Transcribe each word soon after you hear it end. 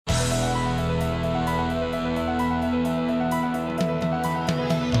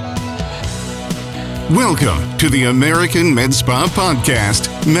Welcome to the American Med Spa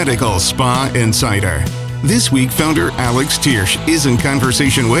Podcast, Medical Spa Insider. This week, founder Alex Tiersch is in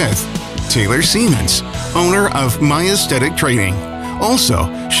conversation with Taylor Siemens, owner of My Aesthetic Training.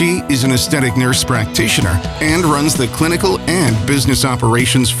 Also, she is an aesthetic nurse practitioner and runs the clinical and business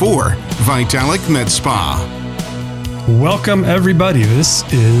operations for Vitalik Med Spa. Welcome, everybody. This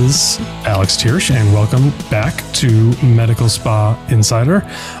is Alex Tiersch, and welcome back to Medical Spa Insider.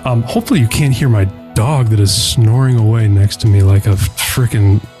 Hopefully you can't hear my dog that is snoring away next to me like a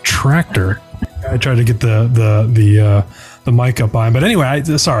freaking tractor. I tried to get the mic up on, but anyway,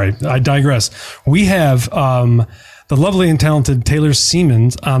 I digress. We have the lovely and talented Taylor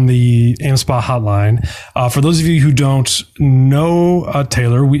Siemens on the AmSpa hotline. For those of you who don't know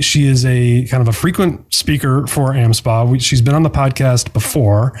Taylor, she is a kind of a frequent speaker for AmSpa. She's been on the podcast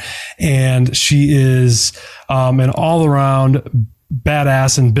before, and she is an all-around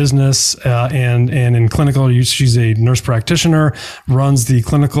badass in business and in clinical. She's a nurse practitioner, runs the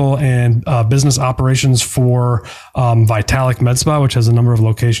clinical and business operations for Vitalik Med Spa, which has a number of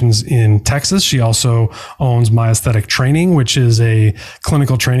locations in Texas. She also owns My Aesthetic Training, which is a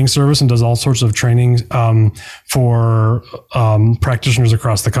clinical training service and does all sorts of training for practitioners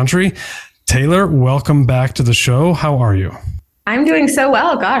across the country. Taylor, welcome back to the show. How are you? I'm doing so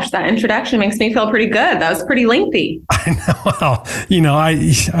well. Gosh, that introduction makes me feel pretty good. That was pretty lengthy. I know. Well,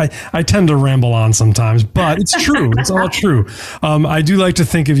 I tend to ramble on sometimes, but it's true. It's all true. I do like to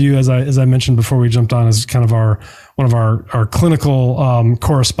think of you, as I mentioned before we jumped on, as kind of one of our clinical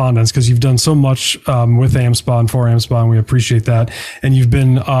correspondents, because you've done so much with AmSpa and for AmSpa, and we appreciate that. And you've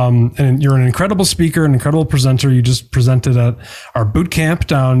been and you're an incredible speaker, an incredible presenter. You just presented at our boot camp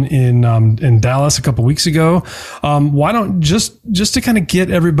down in Dallas a couple weeks ago. Why don't just to kind of get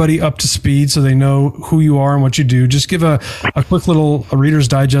everybody up to speed so they know who you are and what you do, just give a quick little Reader's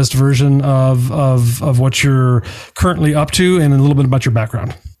Digest version of what you're currently up to and a little bit about your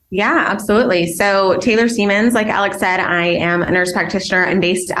background. Yeah, absolutely. So Taylor Siemens, like Alex said, I am a nurse practitioner. I'm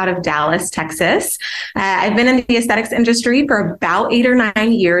based out of Dallas, Texas. I've been in the aesthetics industry for about 8 or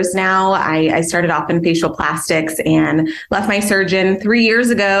 9 years now. I started off in facial plastics and left my surgeon 3 years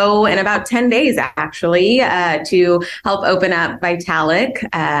ago in about 10 days, actually, to help open up Vitalik.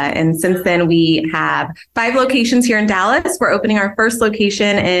 And since then, we have 5 locations here in Dallas. We're opening our first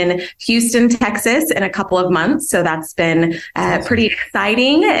location in Houston, Texas in a couple of months. So that's been pretty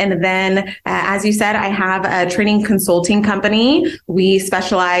exciting. And then, as you said, I have a training consulting company. We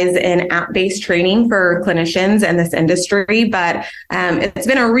specialize in app-based training for clinicians in this industry. But it's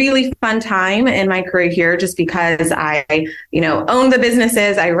been a really fun time in my career here, just because I, own the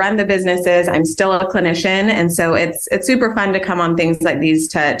businesses, I run the businesses, I'm still a clinician. And so it's super fun to come on things like these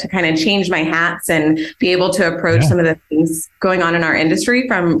to kind of change my hats and be able to approach some of the things going on in our industry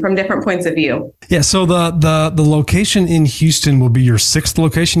from different points of view. Yeah. So the location in Houston will be your 6th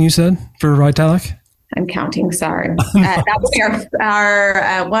location, you said, for Vitalik? I'm counting. Sorry. That will be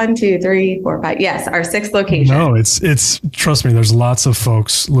our 1, 2, 3, 4, 5. Yes, our 6th location. No, it's trust me, there's lots of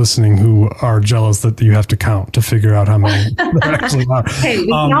folks listening who are jealous that you have to count to figure out how many there actually are. Hey, we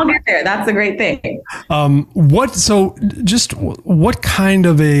can all get there. That's a great thing. What kind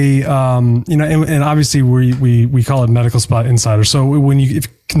of a, and obviously we call it Medical Spa Insider. So if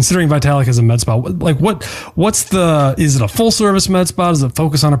considering Vitalik as a med spa, is it a full service med spa? Does it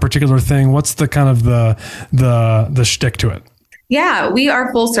focus on a particular thing? What's the kind of the shtick to it? Yeah, we are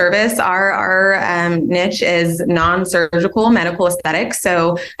full service. Our niche is non-surgical medical aesthetics.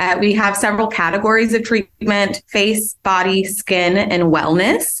 So we have several categories of treatment: face, body, skin, and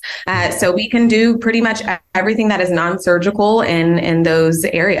wellness. So we can do pretty much everything that is non-surgical in those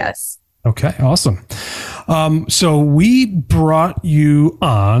areas. Okay, awesome. So we brought you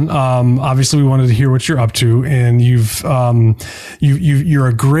on. Obviously, we wanted to hear what you're up to, and you're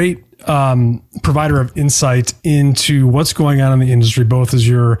a great provider of insight into what's going on in the industry, both as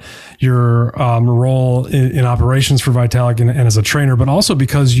your role in operations for Vitalik and as a trainer, but also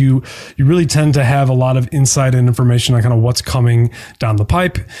because you really tend to have a lot of insight and information on kind of what's coming down the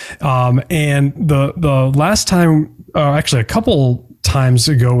pipe. And the last time, actually a couple times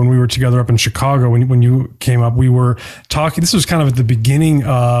ago when we were together up in Chicago, when you came up, we were talking, this was kind of at the beginning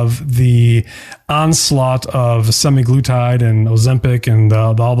of the onslaught of Semaglutide and Ozempic and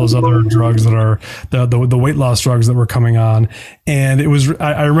all those other drugs that are the weight loss drugs that were coming on. And it was,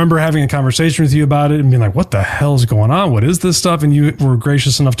 I remember having a conversation with you about it and being like, what the hell is going on? What is this stuff? And you were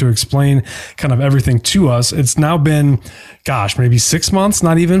gracious enough to explain kind of everything to us. It's now been, maybe 6 months,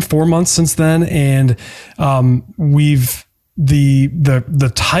 not even 4 months since then. And we've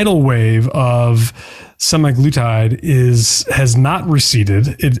the tidal wave of semaglutide has not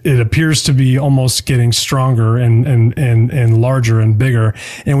receded. It appears to be almost getting stronger and larger and bigger.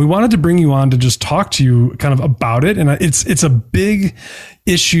 And we wanted to bring you on to just talk to you kind of about it. And it's a big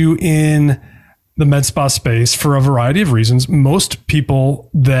issue in the med spa space for a variety of reasons. Most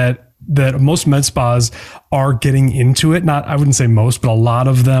people that most med spas are getting into it. Not, I wouldn't say most, but a lot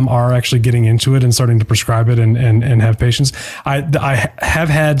of them are actually getting into it and starting to prescribe it and have patients. I have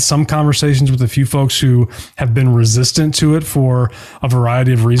had some conversations with a few folks who have been resistant to it for a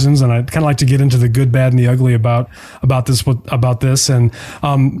variety of reasons. And I'd kind of like to get into the good, bad, and the ugly about this. And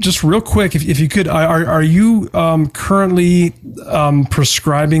just real quick, if you could, are you currently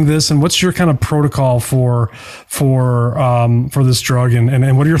prescribing this, and what's your kind of protocol for this drug,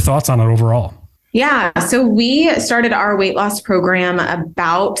 and what are your thoughts on it overall? Yeah. So we started our weight loss program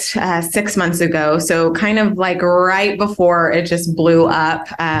about 6 months ago. So kind of like right before it just blew up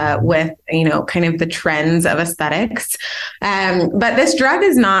with, kind of the trends of aesthetics. But this drug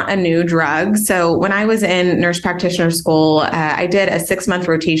is not a new drug. So when I was in nurse practitioner school, I did a 6-month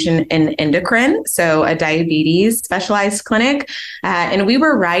rotation in endocrine, so a diabetes specialized clinic. And we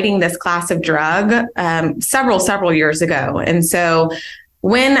were writing this class of drug several years ago. And so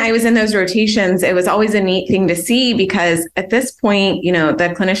when I was in those rotations, it was always a neat thing to see, because at this point,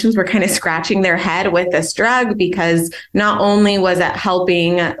 the clinicians were kind of scratching their head with this drug, because not only was it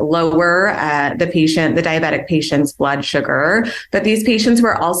helping lower the diabetic patient's blood sugar, but these patients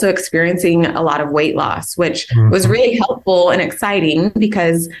were also experiencing a lot of weight loss, which was really helpful and exciting,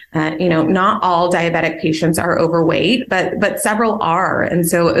 because, not all diabetic patients are overweight, but several are. And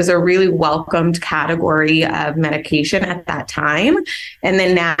so it was a really welcomed category of medication at that time. And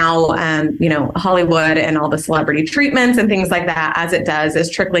then now, Hollywood and all the celebrity treatments and things like that, as it does, is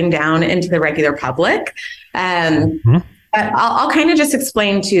trickling down into the regular public. But I'll kind of just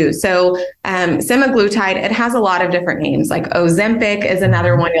explain too. So semaglutide, it has a lot of different names, like Ozempic is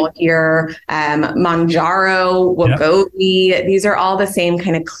another one you'll hear, Mounjaro, Wegovy. These are all the same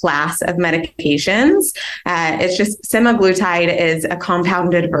kind of class of medications. It's just semaglutide is a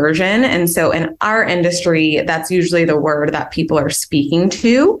compounded version. And so in our industry, that's usually the word that people are speaking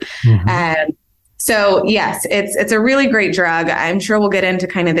to. So yes, it's a really great drug. I'm sure we'll get into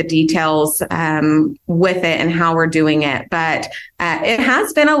kind of the details with it and how we're doing it, but it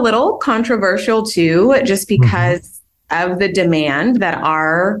has been a little controversial too, just because of the demand that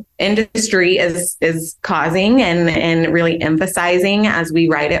our industry is causing and really emphasizing as we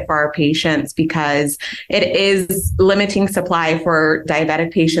write it for our patients, because it is limiting supply for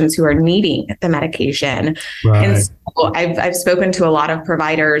diabetic patients who are needing the medication. Right. And so I've spoken to a lot of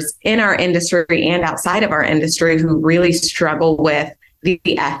providers in our industry and outside of our industry who really struggle with the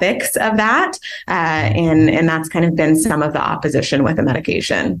ethics of that. And that's kind of been some of the opposition with the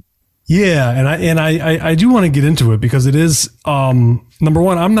medication. Yeah. And I do want to get into it, because it is, number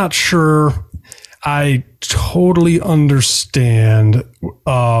one, I'm not sure I totally understand,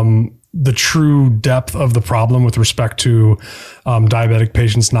 the true depth of the problem with respect to, diabetic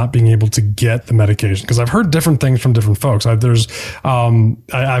patients not being able to get the medication. Cause I've heard different things from different folks. I've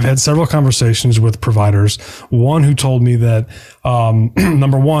had several conversations with providers, one who told me that,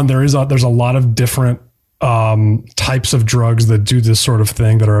 number one, there's a lot of different types of drugs that do this sort of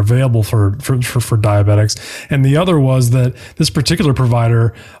thing that are available for diabetics. And the other was that this particular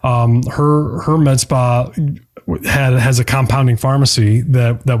provider, her med spa has a compounding pharmacy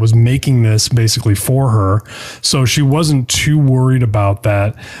that was making this basically for her. So she wasn't too worried about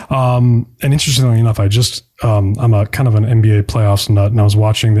that. And interestingly enough, I'm a kind of an NBA playoffs nut, and I was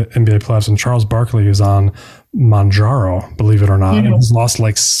watching the NBA playoffs, and Charles Barkley is on Mounjaro, believe it or not. And he's lost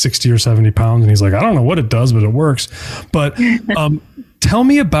like 60 or 70 pounds. And he's like, I don't know what it does, but it works. But tell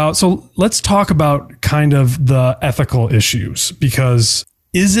me so let's talk about kind of the ethical issues, because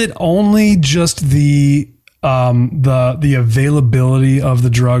is it only just the availability of the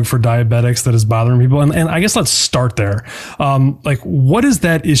drug for diabetics that is bothering people? And I guess let's start there. What is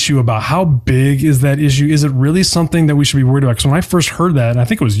that issue about? How big is that issue? Is it really something that we should be worried about? Because when I first heard that, and I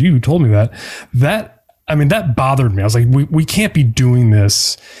think it was you who told me that bothered me. I was like, we can't be doing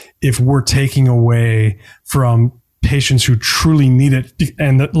this if we're taking away from patients who truly need it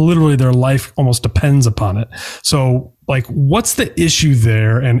and that literally their life almost depends upon it. So what's the issue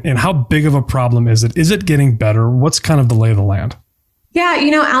there, and how big of a problem is it? Is it getting better? What's kind of the lay of the land? Yeah,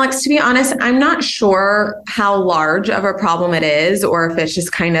 Alex, to be honest, I'm not sure how large of a problem it is, or if it's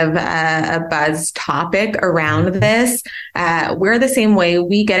just kind of a buzz topic around this. We're the same way.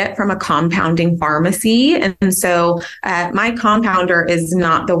 We get it from a compounding pharmacy. And so my compounder is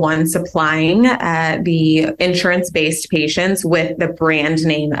not the one supplying the insurance-based patients with the brand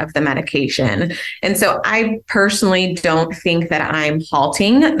name of the medication. And so I personally don't think that I'm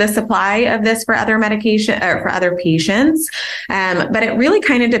halting the supply of this for other medication or for other patients. But it really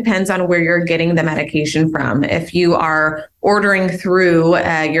kind of depends on where you're getting the medication from. If you are ordering through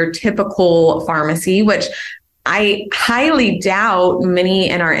your typical pharmacy, which I highly doubt many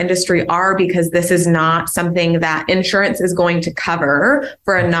in our industry are, because this is not something that insurance is going to cover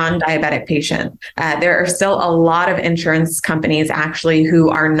for a non-diabetic patient. There are still a lot of insurance companies actually who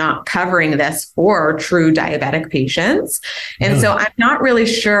are not covering this for true diabetic patients. And so I'm not really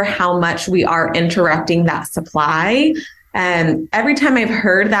sure how much we are interrupting that supply. Every time I've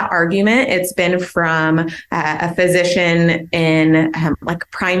heard that argument, it's been from a physician in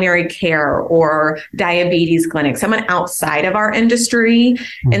like primary care or diabetes clinic, someone outside of our industry.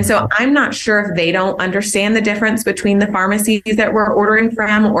 And so I'm not sure if they don't understand the difference between the pharmacies that we're ordering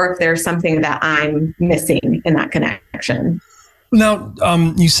from, or if there's something that I'm missing in that connection. Now,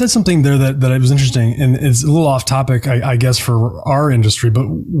 you said something there that was interesting, and it's a little off topic, I guess, for our industry, but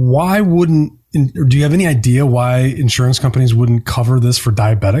why wouldn't, or do you have any idea why insurance companies wouldn't cover this for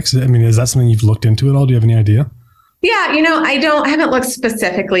diabetics? I mean, is that something you've looked into at all? Do you have any idea? Yeah, I haven't looked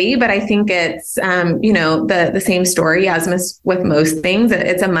specifically, but I think it's, the same story as with most things.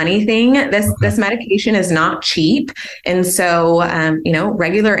 It's a money thing. This medication is not cheap. And so,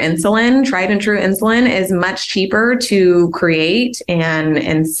 regular insulin, tried and true insulin is much cheaper to create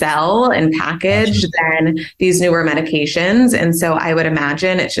and sell and package than these newer medications. And so I would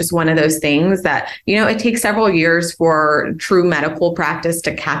imagine it's just one of those things that, it takes several years for true medical practice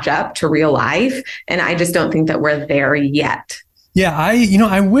to catch up to real life. And I just don't think that we're there yet. Yeah,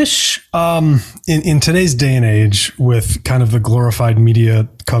 I wish in today's day and age, with kind of the glorified media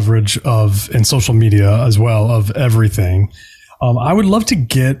coverage and social media as well of everything, I would love to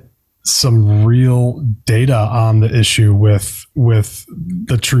get some real data on the issue with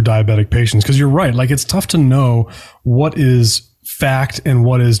the true diabetic patients, because you're right, like it's tough to know what is fact and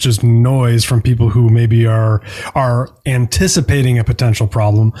what is just noise from people who maybe are anticipating a potential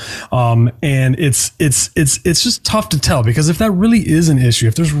problem. And it's just tough to tell, because if that really is an issue,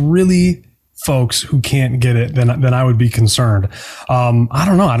 if there's really folks who can't get it, then I would be concerned. I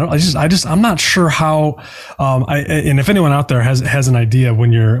don't know. I'm not sure how, and if anyone out there has an idea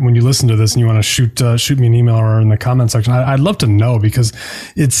when you listen to this and you want to shoot me an email or in the comment section, I'd love to know, because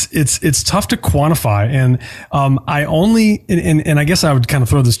it's tough to quantify. And, I guess I would kind of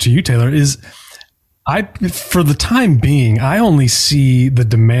throw this to you, Taylor, for the time being, I only see the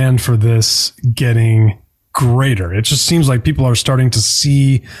demand for this getting greater. It just seems like people are starting to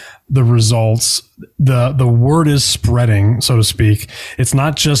see the results. The word is spreading, so to speak. It's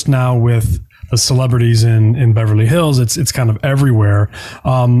not just now with the celebrities in Beverly Hills. It's kind of everywhere.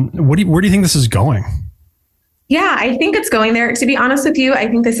 Where do you think this is going? Yeah, I think it's going there. To be honest with you, I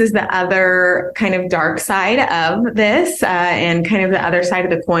think this is the other kind of dark side of this, and kind of the other side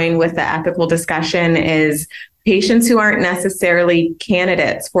of the coin with the ethical discussion is patients who aren't necessarily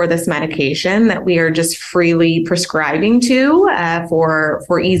candidates for this medication that we are just freely prescribing to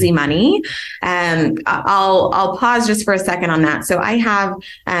for easy money. I'll pause just for a second on that. So I have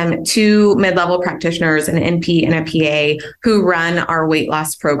two mid-level practitioners, an NP and a PA, who run our weight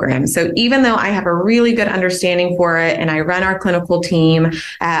loss program. So even though I have a really good understanding for it and I run our clinical team,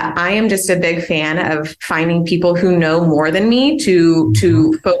 I am just a big fan of finding people who know more than me to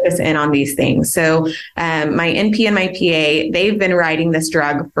focus in on these things. So my NP and my PA, they've been writing this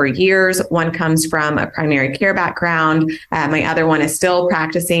drug for years. One comes from a primary care background. My other one is still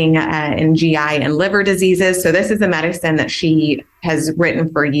practicing in GI and liver diseases. So this is a medicine that she has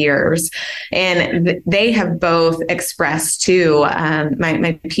written for years. And they have both expressed too,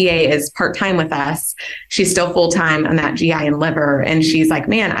 my PA is part-time with us. She's still full-time on that GI and liver. And she's like,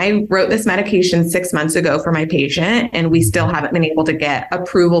 man, I wrote this medication 6 months ago for my patient, and we still haven't been able to get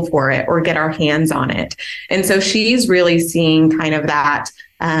approval for it or get our hands on it. And so she's really seeing kind of that,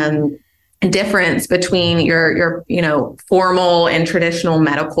 difference between your formal and traditional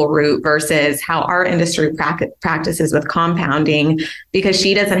medical route versus how our industry practices with compounding, because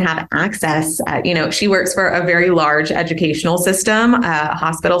she doesn't have access. She works for a very large educational system,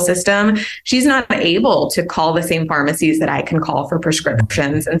 hospital system. She's not able to call the same pharmacies that I can call for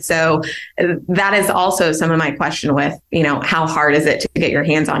prescriptions. And so that is also some of my question with, how hard is it to get your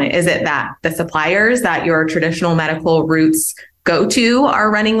hands on it? Is it that the suppliers that your traditional medical routes go to are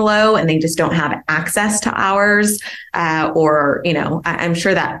running low and they just don't have access to ours. I'm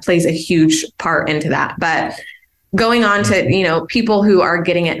sure that plays a huge part into that. But going on to, people who are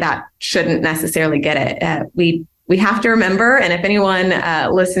getting it that shouldn't necessarily get it, we have to remember, and if anyone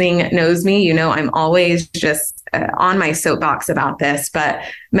listening knows me, I'm always just on my soapbox about this, but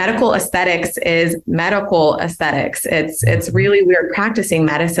medical aesthetics is medical aesthetics. It's really, we're practicing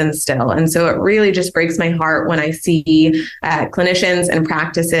medicine still. And so it really just breaks my heart when I see clinicians and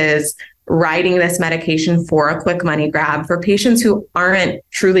practices writing this medication for a quick money grab for patients who aren't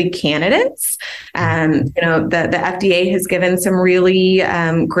truly candidates. The FDA has given some really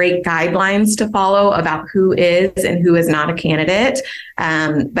great guidelines to follow about who is and who is not a candidate.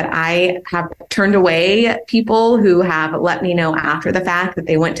 But I have turned away people who have let me know after the fact that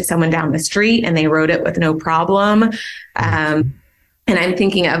they went to someone down the street and they wrote it with no problem. And I'm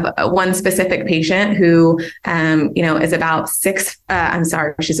thinking of one specific patient who, is about she's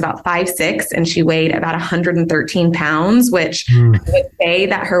about 5'6", and she weighed about 113 pounds, which I would say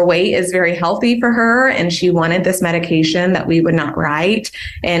that her weight is very healthy for her. And she wanted this medication that we would not write.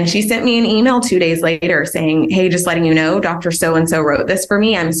 And she sent me an email 2 days later saying, hey, just letting you know, Dr. So-and-so wrote this for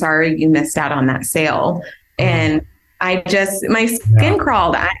me. I'm sorry you missed out on that sale. And my skin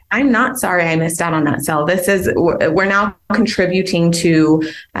crawled. I'm not sorry I missed out on that sale. We're now contributing to,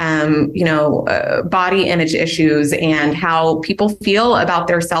 body image issues and how people feel about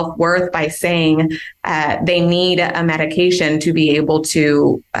their self-worth by saying they need a medication to be able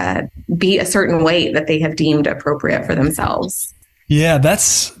to be a certain weight that they have deemed appropriate for themselves. Yeah,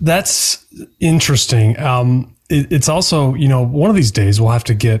 that's interesting. It's also, one of these days we'll have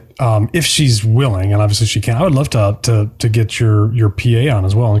to get, if she's willing, and obviously she can, I would love to get your PA on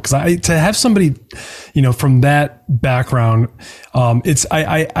as well. Because to have somebody, from that background,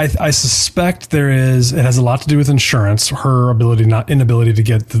 I suspect it has a lot to do with insurance, her inability to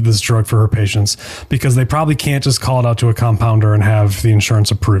get this drug for her patients, because they probably can't just call it out to a compounder and have the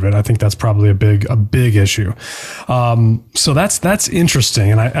insurance approve it. I think that's probably a big issue. So that's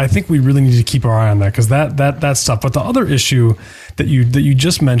interesting. And I think we really need to keep our eye on that, because that's stuff. But the other issue that you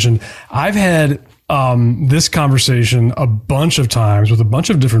just mentioned, I've had this conversation a bunch of times with a bunch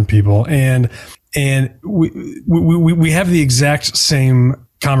of different people, and we have the exact same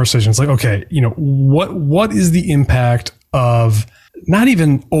conversation. It's like, okay, what is the impact of not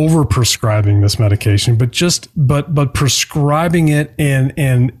even over prescribing this medication, but prescribing it and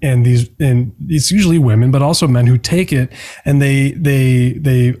it's usually women, but also men who take it, and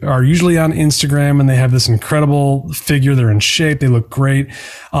they are usually on Instagram and they have this incredible figure. They're in shape. They look great.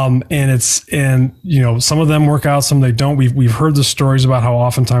 Some of them work out, some they don't. We've heard the stories about how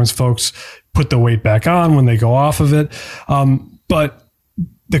oftentimes folks put the weight back on when they go off of it. But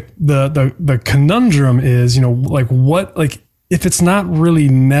the conundrum is, if it's not really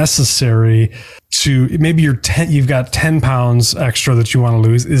necessary to, maybe you've got 10 pounds extra that you want to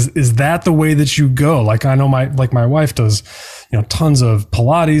lose, is that the way that you go? Like, I know my wife does, tons of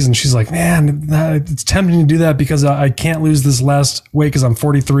Pilates, and she's like, man, it's tempting to do that because I can't lose this last weight because I'm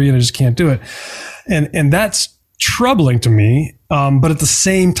 43 and I just can't do it. And that's troubling to me. But at the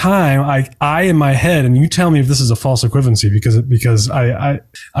same time, I in my head, and you tell me if this is a false equivalency, because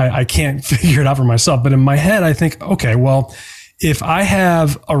I can't figure it out for myself. But in my head, I think, okay, well, if I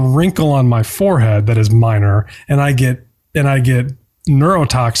have a wrinkle on my forehead that is minor, and I get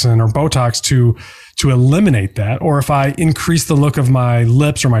neurotoxin or Botox to eliminate that, or if I increase the look of my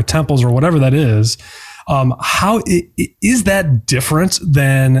lips or my temples or whatever that is, how is that different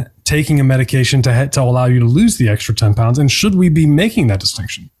than taking a medication to allow you to lose the extra 10 pounds? And should we be making that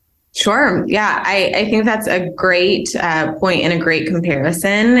distinction? Sure. Yeah, I think that's a great point and a great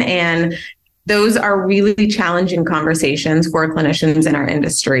comparison. And those are really challenging conversations for clinicians in our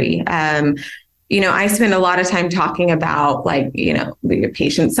industry. I spend a lot of time talking about the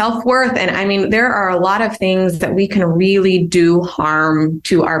patient self-worth. And I mean, there are a lot of things that we can really do harm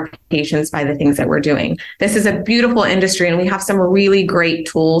to our patients by the things that we're doing. This is a beautiful industry, and we have some really great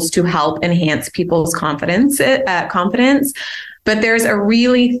tools to help enhance people's confidence. But there's a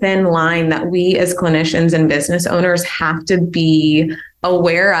really thin line that we as clinicians and business owners have to be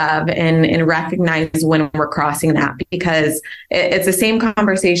aware of and recognize when we're crossing that, because it's the same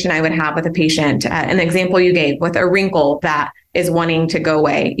conversation I would have with a patient. An example you gave with a wrinkle that is wanting to go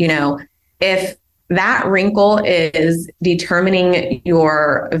away. If that wrinkle is determining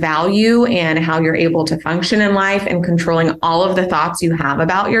your value and how you're able to function in life and controlling all of the thoughts you have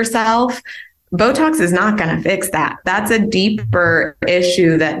about yourself, Botox is not going to fix that. That's a deeper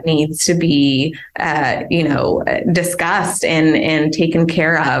issue that needs to be, discussed and taken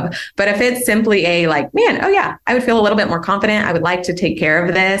care of. But if it's simply I would feel a little bit more confident. I would like to take care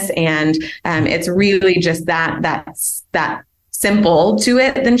of this. And it's really just that's simple to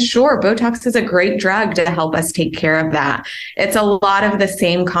it, then sure, Botox is a great drug to help us take care of that. It's a lot of the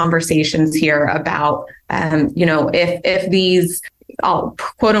same conversations here about, if these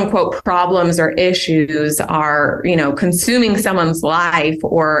quote unquote problems or issues are, consuming someone's life,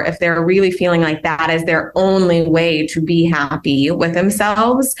 or if they're really feeling like that is their only way to be happy with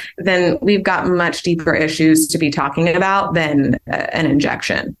themselves, then we've got much deeper issues to be talking about than an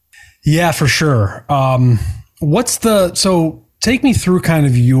injection. Yeah, for sure. So take me through kind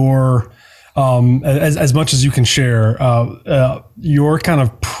of your, as much as you can share, your kind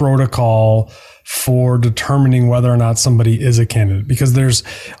of protocol for determining whether or not somebody is a candidate, because there's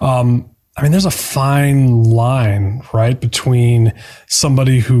a fine line, right, between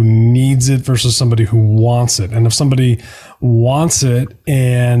somebody who needs it versus somebody who wants it. And if somebody wants it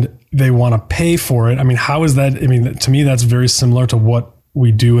and they want to pay for it, how is that? To me, that's very similar to what we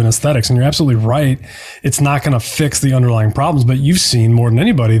do in aesthetics. And you're absolutely right. It's not going to fix the underlying problems, but you've seen more than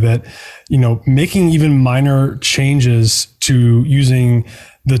anybody that, making even minor changes to using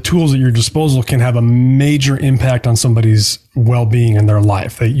the tools at your disposal can have a major impact on somebody's well-being in their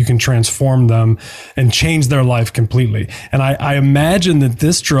life, that you can transform them and change their life completely. And I imagine that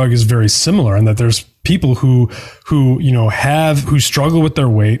this drug is very similar, and that there's people who struggle with their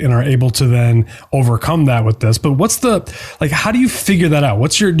weight and are able to then overcome that with this. But how do you figure that out?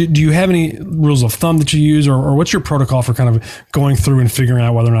 Do you have any rules of thumb that you use, or what's your protocol for kind of going through and figuring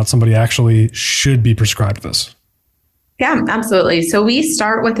out whether or not somebody actually should be prescribed this? Yeah, absolutely. So we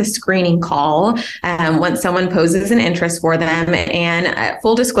start with a screening call once someone poses an interest for them. And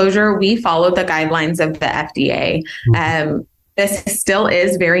full disclosure, we follow the guidelines of the FDA. This still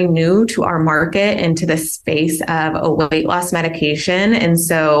is very new to our market and to the space of a weight loss medication. And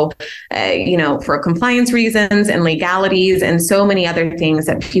so, for compliance reasons and legalities and so many other things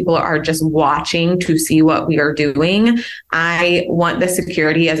that people are just watching to see what we are doing, I want the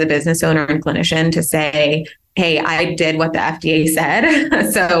security as a business owner and clinician to say, hey, I did what the FDA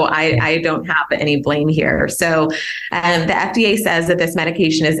said, so I don't have any blame here. So the FDA says that this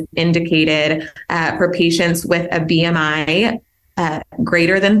medication is indicated for patients with a BMI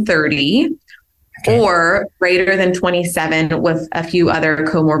greater than 30 or greater than 27 with a few other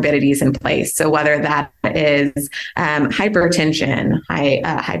comorbidities in place. So whether that is hypertension,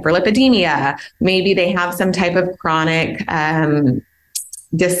 hyperlipidemia, maybe they have some type of chronic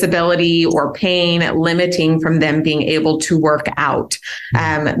disability or pain limiting from them being able to work out.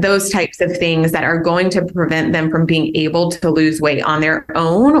 Those types of things that are going to prevent them from being able to lose weight on their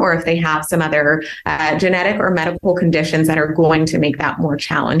own, or if they have some other genetic or medical conditions that are going to make that more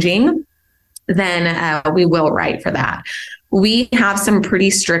challenging, then we will write for that. We have some pretty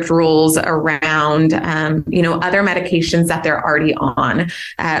strict rules around, other medications that they're already on.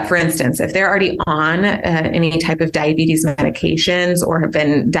 For instance, if they're already on any type of diabetes medications or have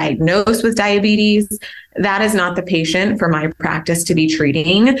been diagnosed with diabetes, that is not the patient for my practice to be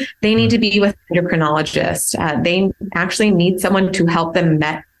treating. They need to be with an endocrinologist. They actually need someone to help them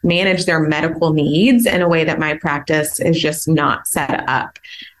manage their medical needs in a way that my practice is just not set up.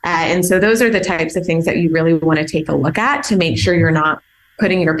 And so those are the types of things that you really want to take a look at to make sure you're not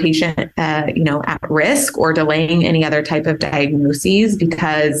putting your patient, at risk or delaying any other type of diagnoses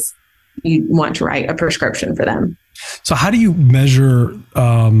because you want to write a prescription for them. So how do you measure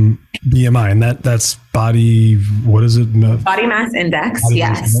BMI? And that's body, what is it? Body mass index.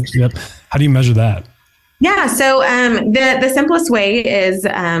 Yes. Yep. How do you measure that? Yeah. So the simplest way is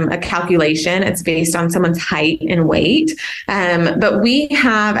a calculation. It's based on someone's height and weight. But we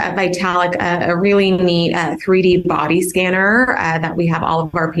have at Vitalik a really neat 3D body scanner that we have all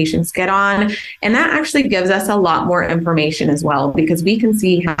of our patients get on. And that actually gives us a lot more information as well, because we can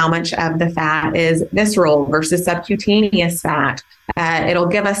see how much of the fat is visceral versus subcutaneous fat. It'll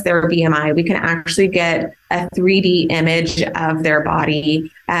give us their BMI. We can actually get a 3D image of their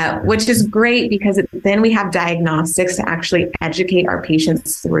body, which is great because then we have diagnostics to actually educate our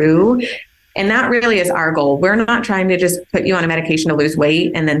patients through. And that really is our goal. We're not trying to just put you on a medication to lose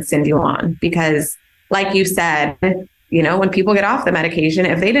weight and then send you on, because like you said, when people get off the medication,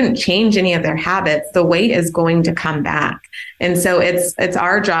 if they didn't change any of their habits, the weight is going to come back. And so it's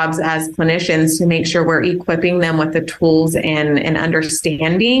our jobs as clinicians to make sure we're equipping them with the tools and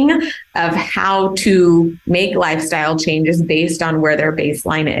understanding of how to make lifestyle changes based on where their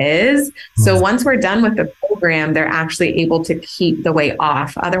baseline is. So once we're done with the program, they're actually able to keep the weight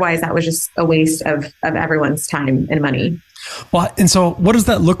off. Otherwise, that was just a waste of everyone's time and money. Well, and so what does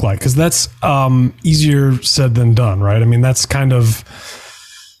that look like? Because that's easier said than done, right? I mean, that's kind of,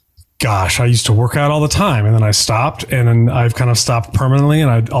 gosh, I used to work out all the time and then I stopped, and then I've kind of stopped permanently,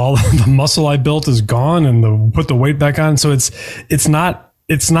 and all the muscle I built is gone, and put the weight back on. So it's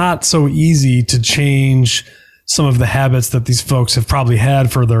not so easy to change some of the habits that these folks have probably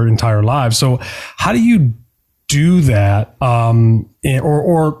had for their entire lives. So how do you do that?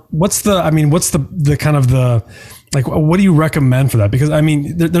 Or what's the kind of the, like, what do you recommend for that? Because I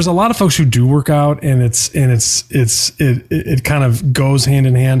mean, there's a lot of folks who do work out, and it kind of goes hand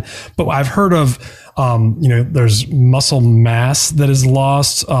in hand. But I've heard of, there's muscle mass that is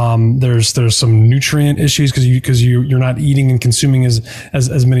lost. There's some nutrient issues because you're not eating and consuming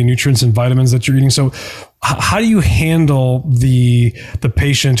as many nutrients and vitamins that you're eating. So how do you handle the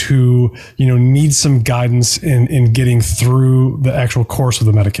patient who, needs some guidance in getting through the actual course of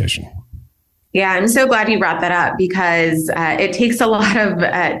the medication? Yeah, I'm so glad you brought that up, because it takes a lot of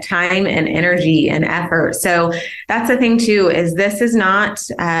time and energy and effort. So that's the thing too, is this is not,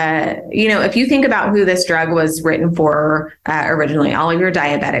 if you think about who this drug was written for originally, all of your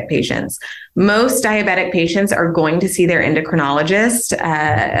diabetic patients. Most diabetic patients are going to see their endocrinologist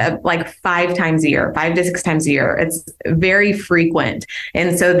like 5 to 6 times a year. It's very frequent.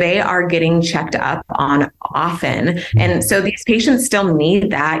 And so they are getting checked up on often. And so these patients still need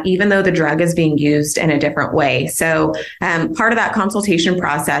that, even though the drug is being used in a different way. So part of that consultation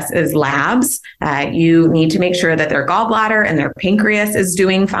process is labs. You need to make sure that their gallbladder and their pancreas is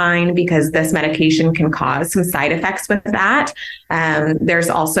doing fine, because this medication can cause some side effects with that. There's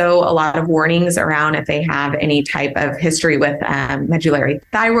also a lot of warnings around if they have any type of history with medullary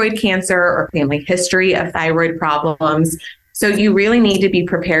thyroid cancer or family history of thyroid problems. So you really need to be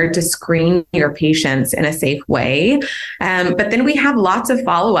prepared to screen your patients in a safe way. But then we have lots of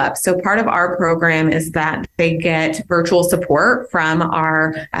follow-up. So part of our program is that they get virtual support from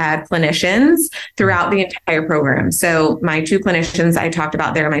our clinicians throughout the entire program. So my 2 clinicians I talked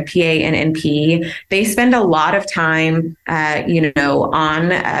about there, my PA and NP, they spend a lot of time, on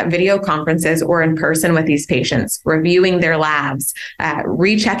video conferences or in person with these patients, reviewing their labs,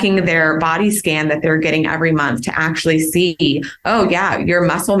 rechecking their body scan that they're getting every month to actually see, oh yeah, your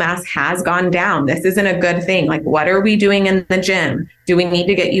muscle mass has gone down. This isn't a good thing. Like, what are we doing in the gym? Do we need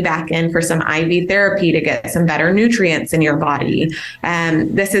to get you back in for some IV therapy to get some better nutrients in your body?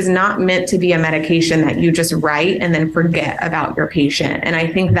 This is not meant to be a medication that you just write and then forget about your patient. And I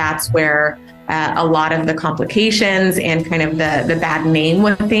think that's where a lot of the complications and kind of the bad name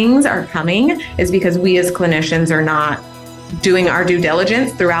with things are coming, is because we as clinicians are not doing our due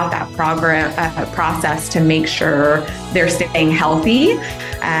diligence throughout that process to make sure they're staying healthy,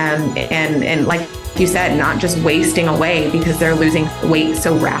 and like you said, not just wasting away because they're losing weight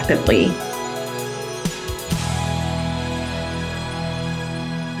so rapidly.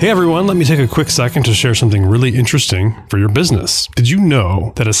 Hey everyone, let me take a quick second to share something really interesting for your business. Did you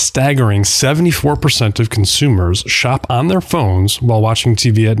know that a staggering 74% of consumers shop on their phones while watching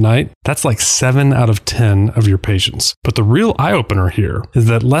TV at night? That's like 7 out of 10 of your patients. But the real eye-opener here is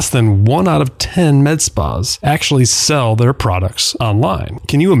that less than 1 out of 10 med spas actually sell their products online.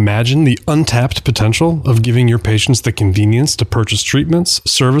 Can you imagine the untapped potential of giving your patients the convenience to purchase treatments,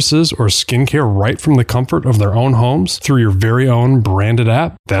 services, or skincare right from the comfort of their own homes through your very own branded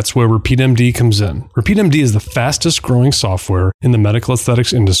app? That's where RepeatMD comes in. RepeatMD is the fastest growing software in the medical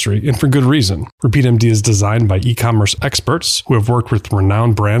aesthetics industry, and for good reason. RepeatMD is designed by e-commerce experts who have worked with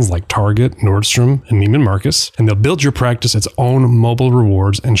renowned brands like Target, Nordstrom, and Neiman Marcus, and they'll build your practice its own mobile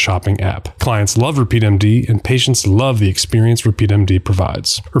rewards and shopping app. Clients love RepeatMD, and patients love the experience RepeatMD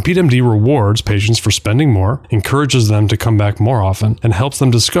provides. RepeatMD rewards patients for spending more, encourages them to come back more often, and helps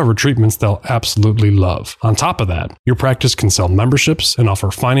them discover treatments they'll absolutely love. On top of that, your practice can sell memberships and offer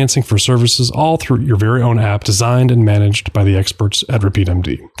financing for services all through your very own app designed and managed by the experts at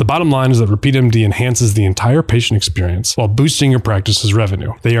RepeatMD. The bottom line is that RepeatMD enhances the entire patient experience while boosting your practice's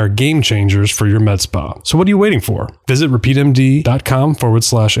revenue. They are game changers for your med spa. So what are you waiting for? Visit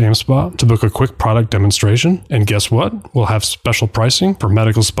repeatmd.com/AmSpa to book a quick product demonstration. And guess what? We'll have special pricing for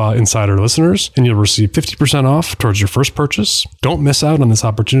Medical Spa Insider listeners, and you'll receive 50% off towards your first purchase. Don't miss out on this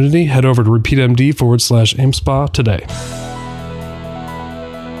opportunity. Head over to repeatmd.com/AmSpa today.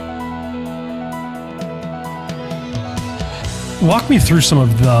 walk me through some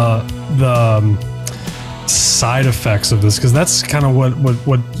of the side effects of this, because that's kind of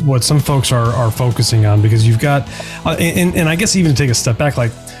what some folks are focusing on, because you've got and I guess even take a step back,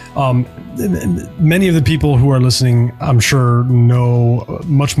 like many of the people who are listening, I'm sure, know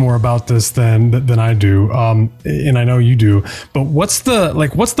much more about this than I do, and I know you do. But what's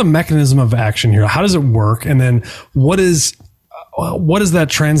the mechanism of action here? How does it work? And then what does that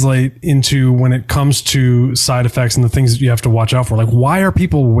translate into when it comes to side effects and the things that you have to watch out for? Like, why are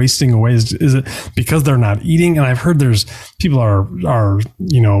people wasting away? Is it because they're not eating? And I've heard there's people are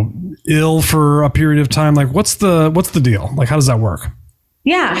ill for a period of time. Like, what's the deal? Like, how does that work?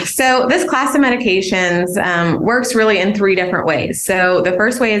 Yeah. So this class of medications works really in three different ways. So the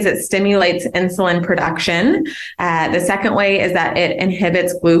first way is it stimulates insulin production. The second way is that it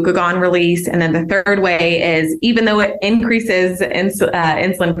inhibits glucagon release. And then the third way is, even though it increases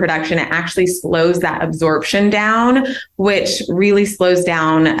insulin production, it actually slows that absorption down, which really slows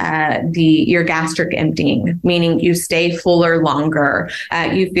down your gastric emptying, meaning you stay fuller longer.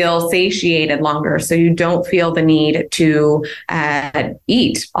 You feel satiated longer, so you don't feel the need to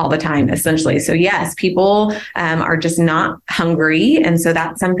eat all the time, essentially. So yes, people are just not hungry. And so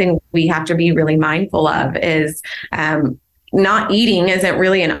that's something we have to be really mindful of, is not eating isn't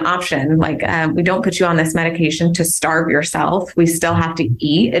really an option. Like, we don't put you on this medication to starve yourself. We still have to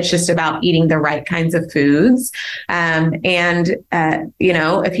eat. It's just about eating the right kinds of foods. If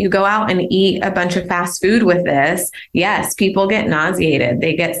you go out and eat a bunch of fast food with this, yes, people get nauseated.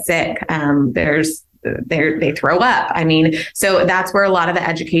 They get sick. They throw up. I mean, so that's where a lot of the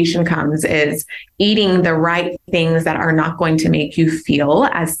education comes, is eating the right things that are not going to make you feel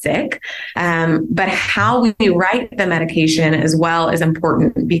as sick. But how we write the medication as well is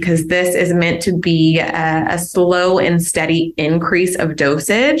important, because this is meant to be a slow and steady increase of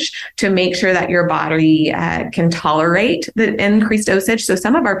dosage to make sure that your body can tolerate the increased dosage. So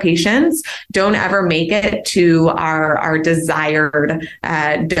some of our patients don't ever make it to our desired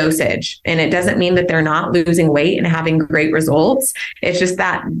dosage. And it doesn't mean that they're not losing weight and having great results. It's just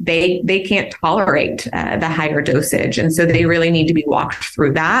that they can't tolerate the higher dosage. And so they really need to be walked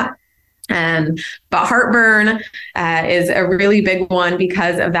through that. But heartburn is a really big one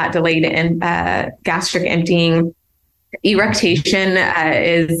because of that delayed gastric emptying. Eructation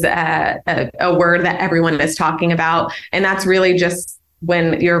is a word that everyone is talking about. And that's really just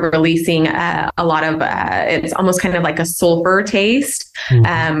when you're releasing a lot of, it's almost kind of like a sulfur taste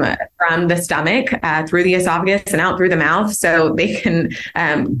from the stomach through the esophagus and out through the mouth. So they can,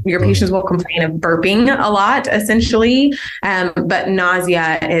 your patients will complain of burping a lot, essentially. But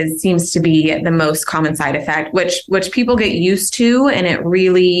nausea seems to be the most common side effect, which people get used to. And it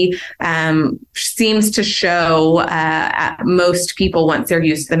really seems to show at most people, once they're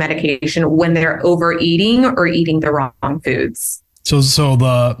used to the medication, when they're overeating or eating the wrong foods. So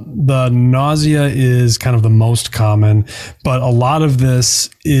the nausea is kind of the most common, but a lot of this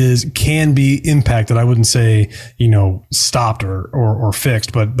can be impacted. I wouldn't say, stopped or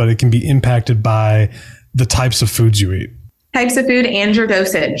fixed, but it can be impacted by the types of foods you eat. Types of food and your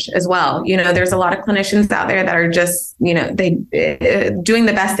dosage as well. There's a lot of clinicians out there that are just, they doing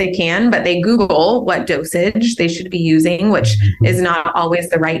the best they can, but they Google what dosage they should be using, which is not always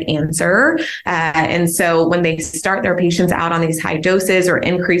the right answer. And so when they start their patients out on these high doses or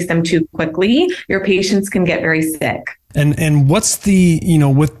increase them too quickly, your patients can get very sick. And what's the,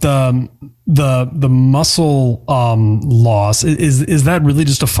 with the muscle loss, is that really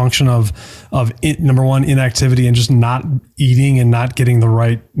just a function of number one, inactivity and just not eating and not getting the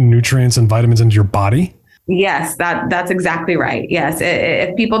right nutrients and vitamins into your body? Yes, that's exactly right. Yes.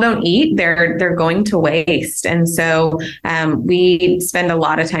 If people don't eat, they're going to waste. And so we spend a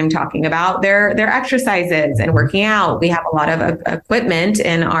lot of time talking about their exercises and working out. We have a lot of equipment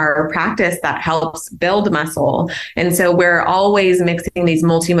in our practice that helps build muscle. And so we're always mixing these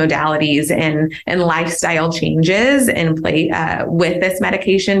multimodalities and lifestyle changes in play with this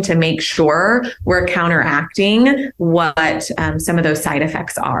medication to make sure we're counteracting what some of those side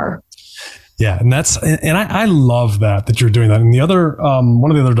effects are. Yeah. And I love that you're doing that. And the other, one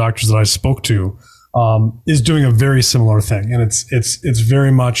of the other doctors that I spoke to, is doing a very similar thing. And it's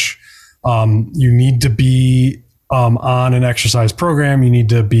very much, you need to be, on an exercise program, you need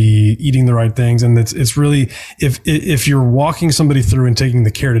to be eating the right things. And it's really, if you're walking somebody through and taking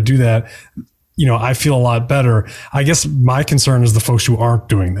the care to do that, I feel a lot better. I guess my concern is the folks who aren't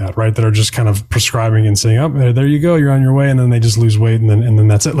doing that, right? That are just kind of prescribing and saying, "Oh, there you go, you're on your way," and then they just lose weight, and then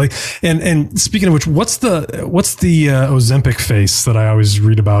that's it. Like, and speaking of which, what's the Ozempic face that I always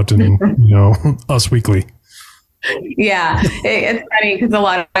read about in Us Weekly? Yeah, it's funny because a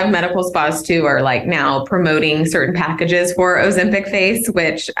lot of medical spas too are like now promoting certain packages for Ozempic face,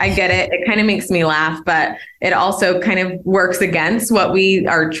 which I get it. It kind of makes me laugh, but it also kind of works against what we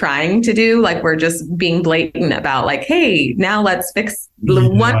are trying to do. Like we're just being blatant about like, hey, now let's fix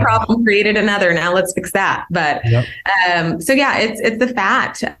one problem created another. Now let's fix that. But so yeah, it's the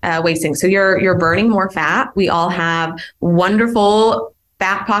fat wasting. So you're burning more fat. We all have wonderful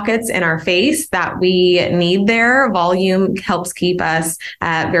fat pockets in our face that we need there. Volume helps keep us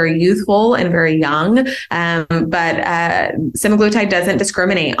very youthful and very young. But semaglutide doesn't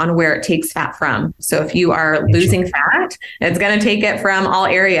discriminate on where it takes fat from. So if you are losing fat, it's going to take it from all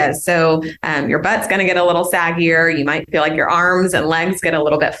areas. So your butt's going to get a little saggier. You might feel like your arms and legs get a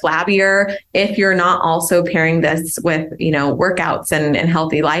little bit flabbier if you're not also pairing this with, workouts and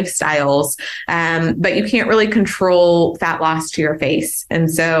healthy lifestyles. But you can't really control fat loss to your face. And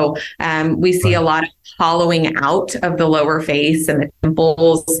so we see a lot of hollowing out of the lower face and the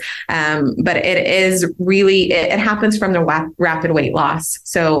pimples. But it is really, it happens from the rapid weight loss.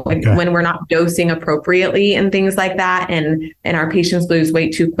 So when we're not dosing appropriately and things like that, and our patients lose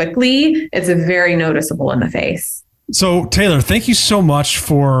weight too quickly, it's very noticeable in the face. So Taylor, thank you so much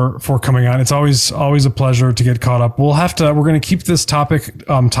for coming on. It's always a pleasure to get caught up. We're going to keep this topic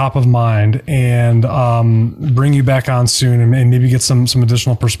top of mind and bring you back on soon and maybe get some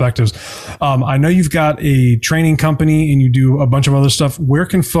additional perspectives. I know you've got a training company and you do a bunch of other stuff. Where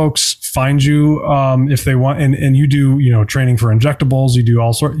can folks find you if they want? And you do training for injectables. You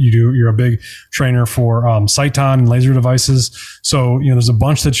do you're a big trainer for Cyton and laser devices. So there's a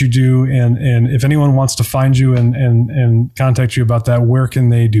bunch that you do. And if anyone wants to find you and contact you about that, where can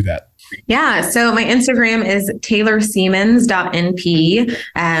they do that? Yeah. So my Instagram is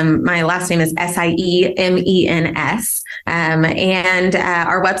taylorsiemens.np. My last name is SIEMENS. And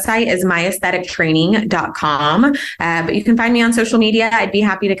our website is myaesthetictraining.com. But you can find me on social media. I'd be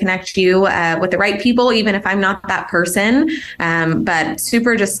happy to connect you with the right people, even if I'm not that person. But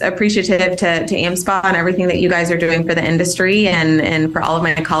super just appreciative to AmSpa and everything that you guys are doing for the industry and for all of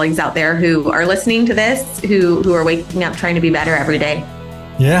my colleagues out there who are listening to this, who are waking up trying to be better every day.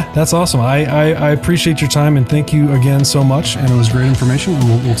 Yeah, that's awesome. I appreciate your time and thank you again so much. And it was great information.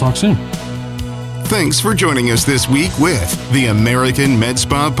 And we'll talk soon. Thanks for joining us this week with the American Med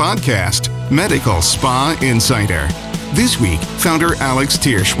Spa Podcast, Medical Spa Insider. This week, founder Alex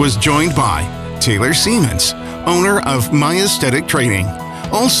Tiersch was joined by Taylor Siemens, owner of My Aesthetic Training.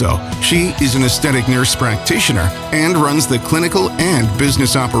 Also, she is an aesthetic nurse practitioner and runs the clinical and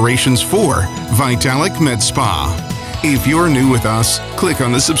business operations for Vitalik Med Spa. If you're new with us, click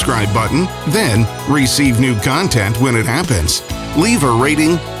on the subscribe button, then receive new content when it happens. Leave a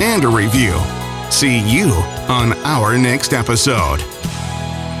rating and a review. See you on our next episode.